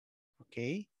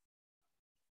Okay.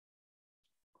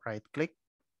 Right click,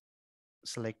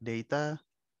 select data,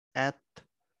 add.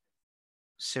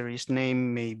 Series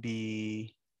name may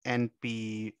be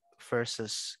NP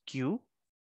versus Q.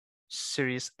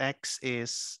 Series X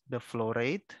is the flow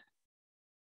rate.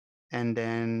 And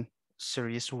then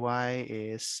series Y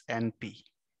is NP.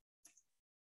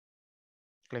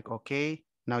 Click OK.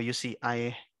 Now you see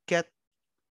I get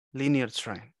linear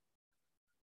trend,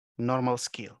 normal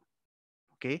scale.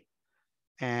 Okay.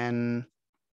 And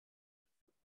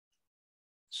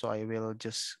so I will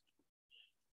just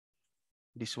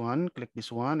this one, click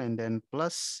this one, and then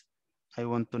plus I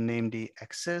want to name the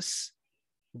axis.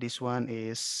 This one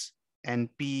is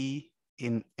NP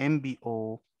in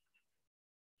MBO,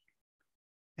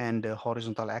 and the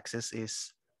horizontal axis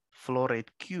is flow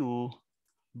rate Q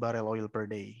barrel oil per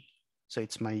day. So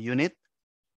it's my unit,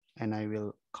 and I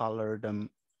will color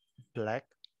them black.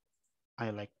 I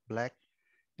like black,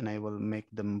 and I will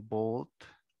make them bold.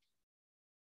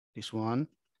 This one,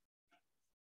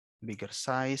 bigger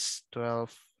size,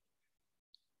 12,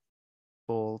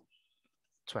 bold,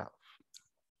 12.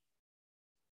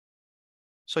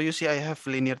 So you see I have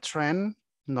linear trend,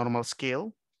 normal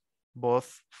scale,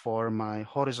 both for my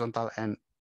horizontal and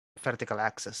vertical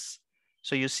axis.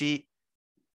 So you see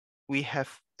we have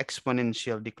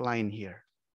exponential decline here.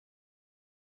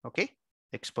 Okay,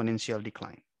 exponential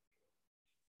decline.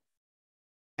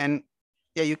 And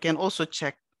yeah, you can also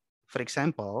check, for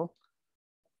example,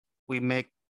 we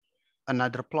make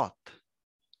another plot.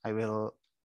 I will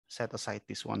set aside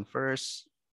this one first.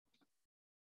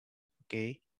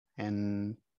 Okay,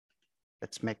 and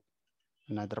let's make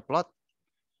another plot.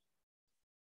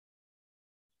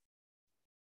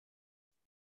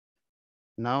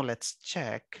 Now let's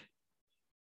check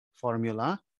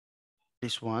formula.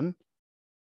 This one,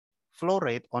 flow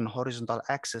rate on horizontal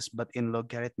axis, but in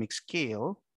logarithmic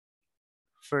scale,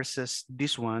 versus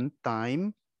this one,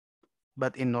 time,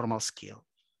 but in normal scale.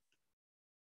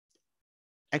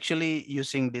 Actually,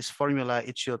 using this formula,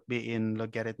 it should be in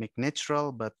logarithmic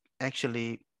natural, but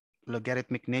actually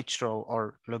logarithmic natural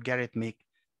or logarithmic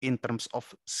in terms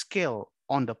of scale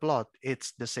on the plot,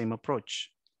 it's the same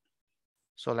approach.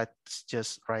 So let's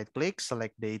just right click,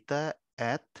 select data,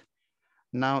 add.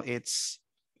 Now it's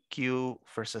Q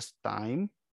versus time.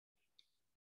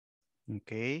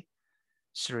 Okay.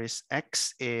 Series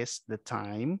X is the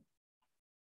time.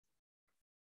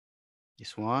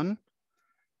 This one.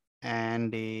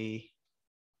 And the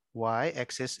Y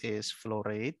axis is flow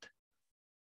rate.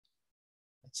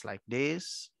 It's like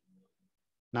this.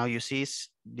 Now you see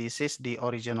this is the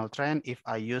original trend if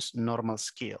I use normal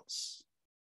scales.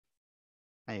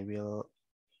 I will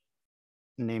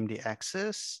name the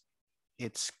axis.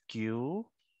 It's Q,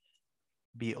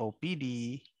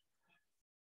 BOPD.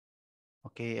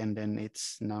 Okay, and then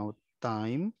it's now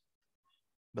time,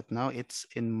 but now it's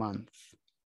in month.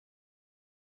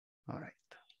 All right.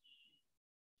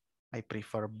 I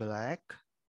prefer black.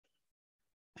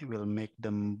 I will make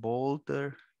them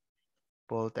bolder,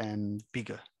 bold and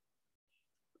bigger.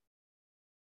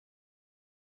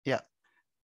 Yeah,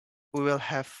 we will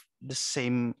have the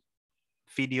same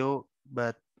video,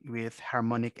 but with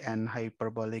harmonic and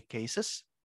hyperbolic cases.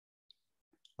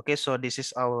 Okay, so this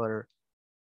is our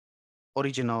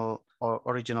original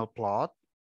plot.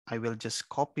 I will just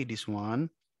copy this one.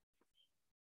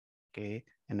 Okay,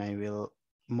 and I will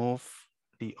move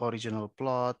the original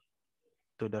plot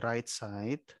to the right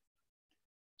side.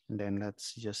 And then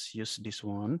let's just use this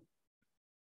one.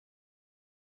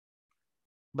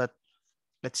 But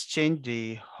let's change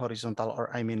the horizontal,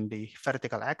 or I mean the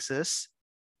vertical axis.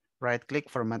 Right click,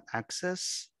 format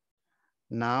axis.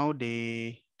 Now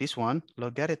this one,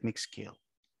 logarithmic scale.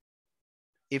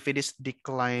 If it is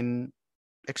decline,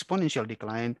 exponential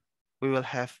decline, we will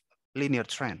have linear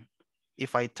trend.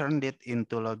 If I turned it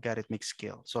into logarithmic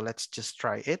scale. So let's just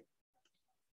try it.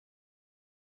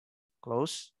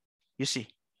 Close. You see,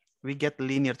 we get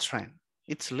linear trend.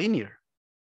 It's linear.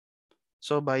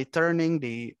 So by turning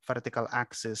the vertical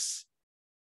axis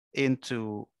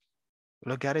into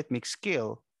logarithmic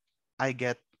scale, I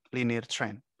get linear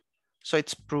trend. So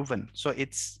it's proven. So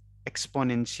it's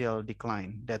exponential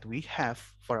decline that we have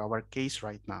for our case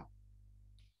right now.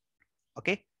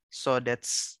 Okay, so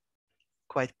that's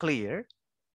quite clear.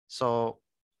 So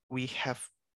we have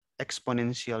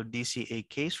exponential DCA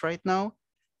case right now.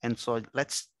 And so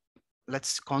let's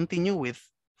continue with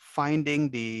finding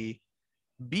the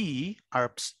B,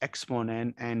 ARPS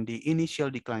exponent, and the initial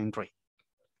decline rate.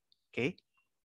 Okay,